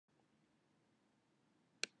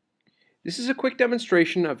This is a quick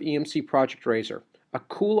demonstration of EMC Project Razor, a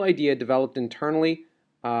cool idea developed internally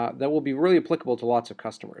that will be really applicable to lots of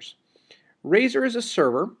customers. Razr is a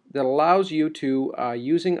server that allows you to,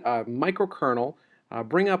 using a microkernel,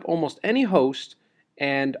 bring up almost any host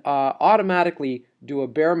and automatically do a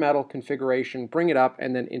bare metal configuration, bring it up,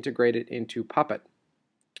 and then integrate it into Puppet.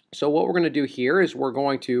 So what we're going to do here is we're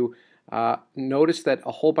going to notice that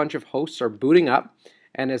a whole bunch of hosts are booting up,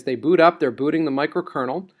 and as they boot up, they're booting the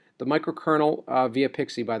microkernel via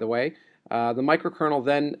Pixie, by the way. The microkernel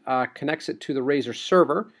then connects it to the Razr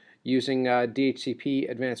server using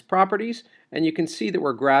DHCP advanced properties, and you can see that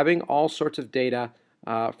we're grabbing all sorts of data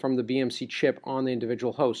from the BMC chip on the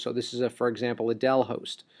individual host. So this is, for example, a Dell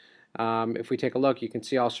host. If we take a look, you can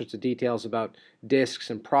see all sorts of details about disks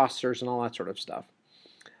and processors and all that sort of stuff.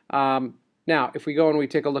 Now, if we go and we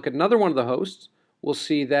take a look at another one of the hosts, we'll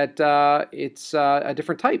see that it's a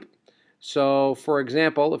different type. So, for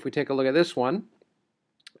example, if we take a look at this one,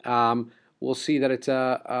 we'll see that it's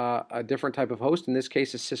a different type of host. In this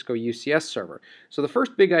case, a Cisco UCS server. So the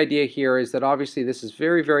first big idea here is that obviously this is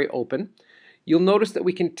very, very open. You'll notice that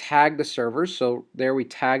we can tag the servers. So there we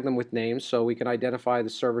tag them with names so we can identify the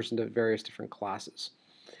servers into various different classes.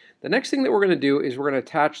 The next thing that we're going to do is we're going to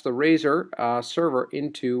attach the Razr server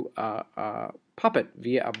into Puppet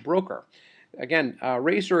via a broker. Again,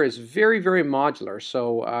 Razr is very, very modular,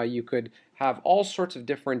 so you could have all sorts of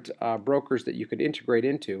different brokers that you could integrate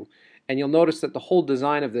into, and you'll notice that the whole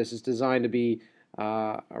design of this is designed to be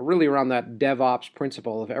really around that DevOps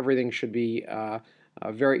principle of everything should be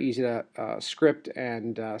very easy to script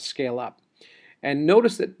and scale up. And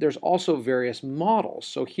notice that there's also various models.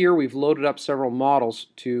 So here we've loaded up several models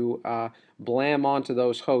to blam onto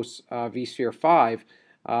those hosts vSphere 5,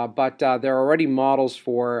 but there are already models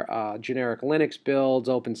for generic Linux builds,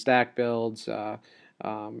 Openstack builds,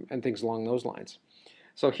 and things along those lines.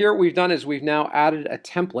 So here what we've done is we've now added a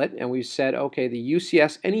template, and we've said, okay, the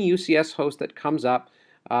UCS, any UCS host that comes up,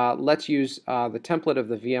 let's use the template of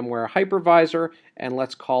the VMware hypervisor, and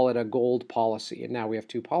let's call it a gold policy. And now we have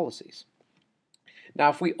two policies. Now,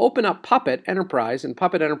 if we open up Puppet Enterprise, and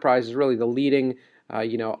Puppet Enterprise is really the leading,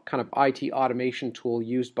 kind of IT automation tool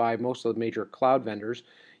used by most of the major cloud vendors,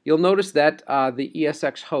 you'll notice that the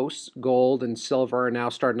ESX hosts, Gold and Silver, are now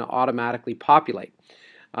starting to automatically populate.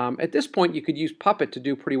 At this point, you could use Puppet to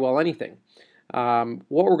do pretty well anything. What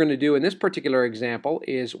we're going to do in this particular example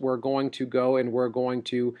is we're going to go and we're going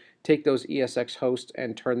to take those ESX hosts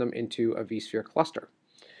and turn them into a vSphere cluster.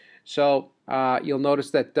 So you'll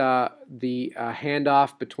notice that the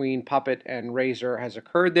handoff between Puppet and Razr has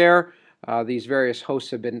occurred there. These various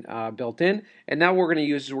hosts have been built in, and now what we're going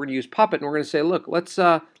to use Puppet, and we're going to say, look, let's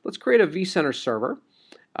create a vCenter server.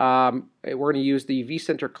 We're going to use the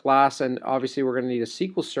vCenter class, and obviously we're going to need a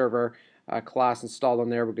SQL Server class installed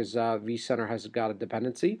on there because vCenter has got a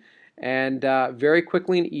dependency. And very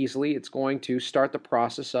quickly and easily, it's going to start the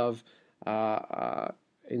process of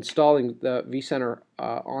installing the vCenter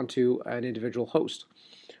onto an individual host.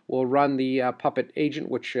 We'll run the Puppet agent,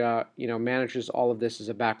 which manages all of this as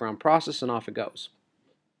a background process, and off it goes.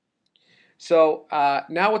 So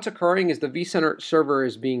now what's occurring is the vCenter server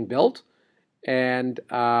is being built, and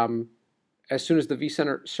as soon as the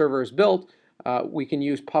vCenter server is built, we can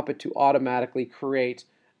use Puppet to automatically create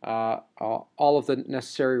all of the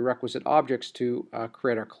necessary requisite objects to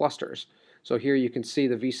create our clusters. So here you can see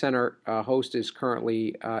the vCenter host is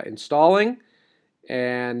currently installing,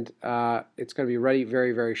 and it's going to be ready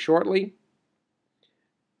very, very shortly.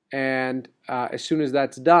 And as soon as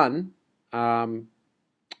that's done,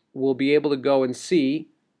 we'll be able to go and see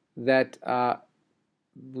that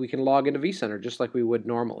we can log into vCenter just like we would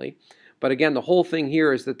normally. But again, the whole thing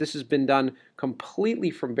here is that this has been done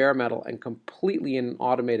completely from bare metal and completely in an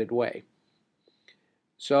automated way.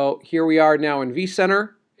 So here we are now in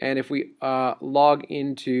vCenter. And if we log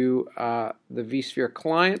into the vSphere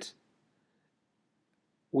client,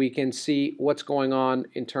 we can see what's going on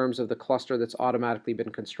in terms of the cluster that's automatically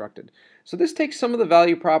been constructed. So this takes some of the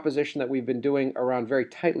value proposition that we've been doing around very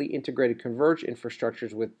tightly integrated converged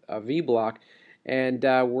infrastructures with vBlock, and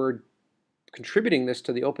we're contributing this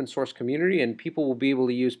to the open source community, and people will be able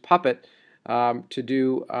to use Puppet to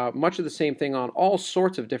do much of the same thing on all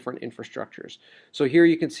sorts of different infrastructures. So here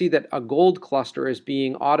you can see that a gold cluster is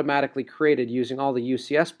being automatically created using all the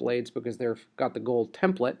UCS blades because they've got the gold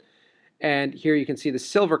template. And here you can see the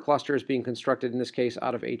silver cluster is being constructed, in this case,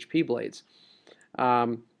 out of HP blades.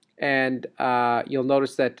 You'll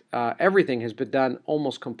notice that everything has been done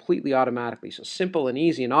almost completely automatically. So simple and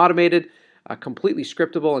easy and automated, completely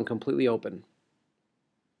scriptable and completely open.